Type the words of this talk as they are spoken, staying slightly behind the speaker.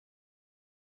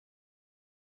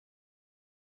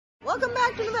Welcome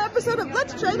back to another episode of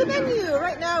Let's Try the Menu.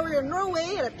 Right now we're in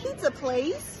Norway at a pizza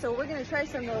place, so we're gonna try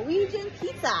some Norwegian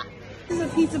pizza. This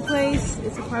is a pizza place.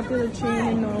 It's a popular chain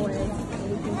in Norway.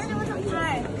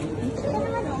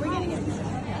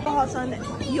 Hva har sånn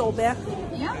jordbær?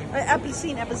 Ja.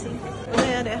 Appelsin. Hva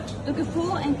er det? Dere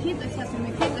får en pizzasaus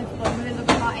med pizzaform. Vil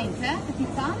dere ha en til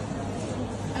pizzaen?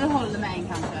 Eller holde med en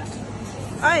kanskje?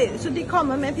 Oi, så de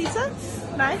kommer med pizza?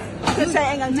 Nei? Skal jeg si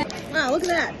en gang til? Wow, look at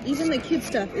that. Even the cute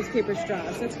stuff is paper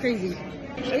straws. That's crazy.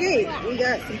 Okay, we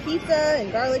got some pizza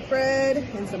and garlic bread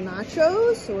and some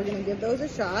nachos, so we're gonna give those a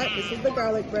shot. This is the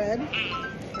garlic bread.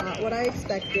 Not what I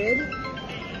expected.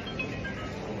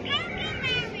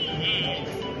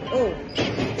 Oh,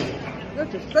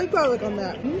 that's just straight garlic on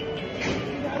that.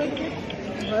 Okay,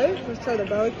 let's try the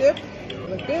garlic dip.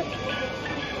 Garlic dip.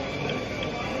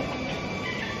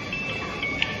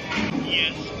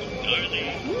 Yes,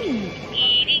 darling.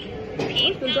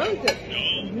 That's the garlic dip.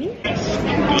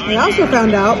 I also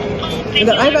found out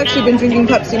that I've actually been drinking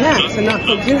Pepsi Max and not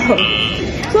Coke Zero.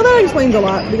 So that explains a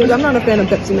lot because I'm not a fan of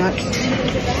Pepsi Max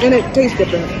and it tastes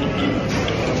different.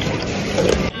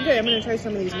 Okay, I'm gonna try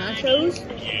some of these nachos.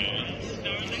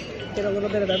 Get a little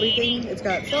bit of everything. It's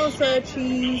got salsa,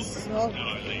 cheese, salt,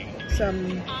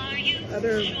 some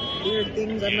other weird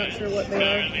things. I'm not sure what they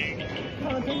are.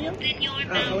 Jalapeno?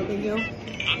 Jalapeno.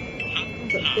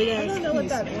 It's a big ass I don't know what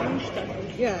piece. that orange stuff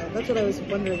is. Yeah, that's what I was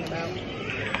wondering about.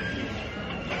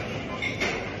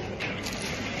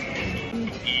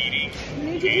 You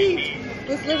need to eat.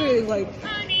 This literally is like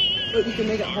what you can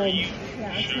make at home.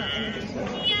 Yeah, it's not anything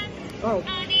special. Oh,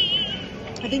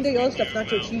 I think the yellow stuff's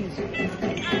nacho cheese. Oh,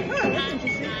 that's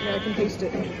interesting. Yeah, I can taste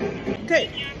it. Okay,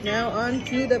 now on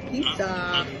to the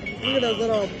pizza. Look at those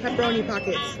little pepperoni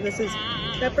pockets. This is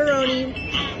pepperoni,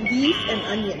 beef, and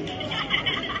onion.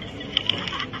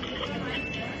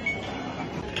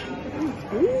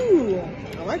 Ooh,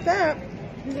 I like that.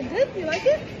 Is it good? You like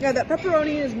it? Yeah, that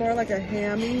pepperoni is more like a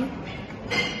hammy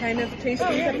kind of tasting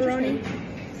pepperoni.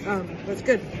 That's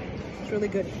good. It's really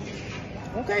good.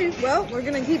 Okay, well, we're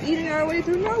gonna keep eating our way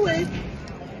through Norway.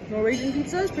 Norwegian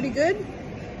pizza is pretty good.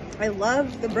 I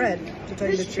love the bread, to tell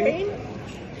you the truth.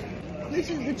 This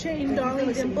is the chain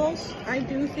Dolly Dimples. I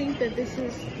do think that this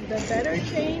is the better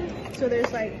chain. So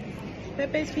there's like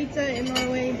Pepe's Pizza in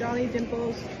Norway, Dolly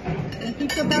Dimples, and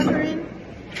Pizza Bakeren.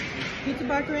 Pizza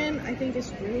Bakeren, I think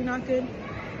is really not good.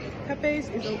 Pepe's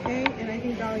is okay, and I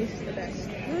think Dolly's is the best.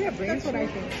 Do they have That's branch what I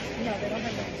meat? think. No, they don't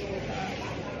have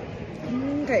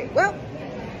that. Okay, well,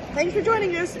 thanks for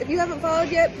joining us. If you haven't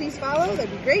followed yet, please follow. That'd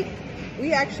be great.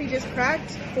 We actually just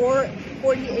cracked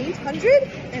 4,800,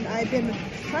 and I've been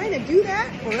trying to do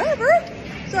that forever.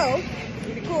 So,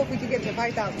 it'd be cool if we could get to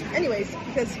 5,000. Anyways,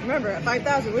 because remember, at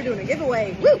 5,000, we're doing a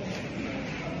giveaway. Woo!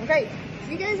 Okay,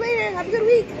 see you guys later. Have a good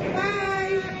week. Bye!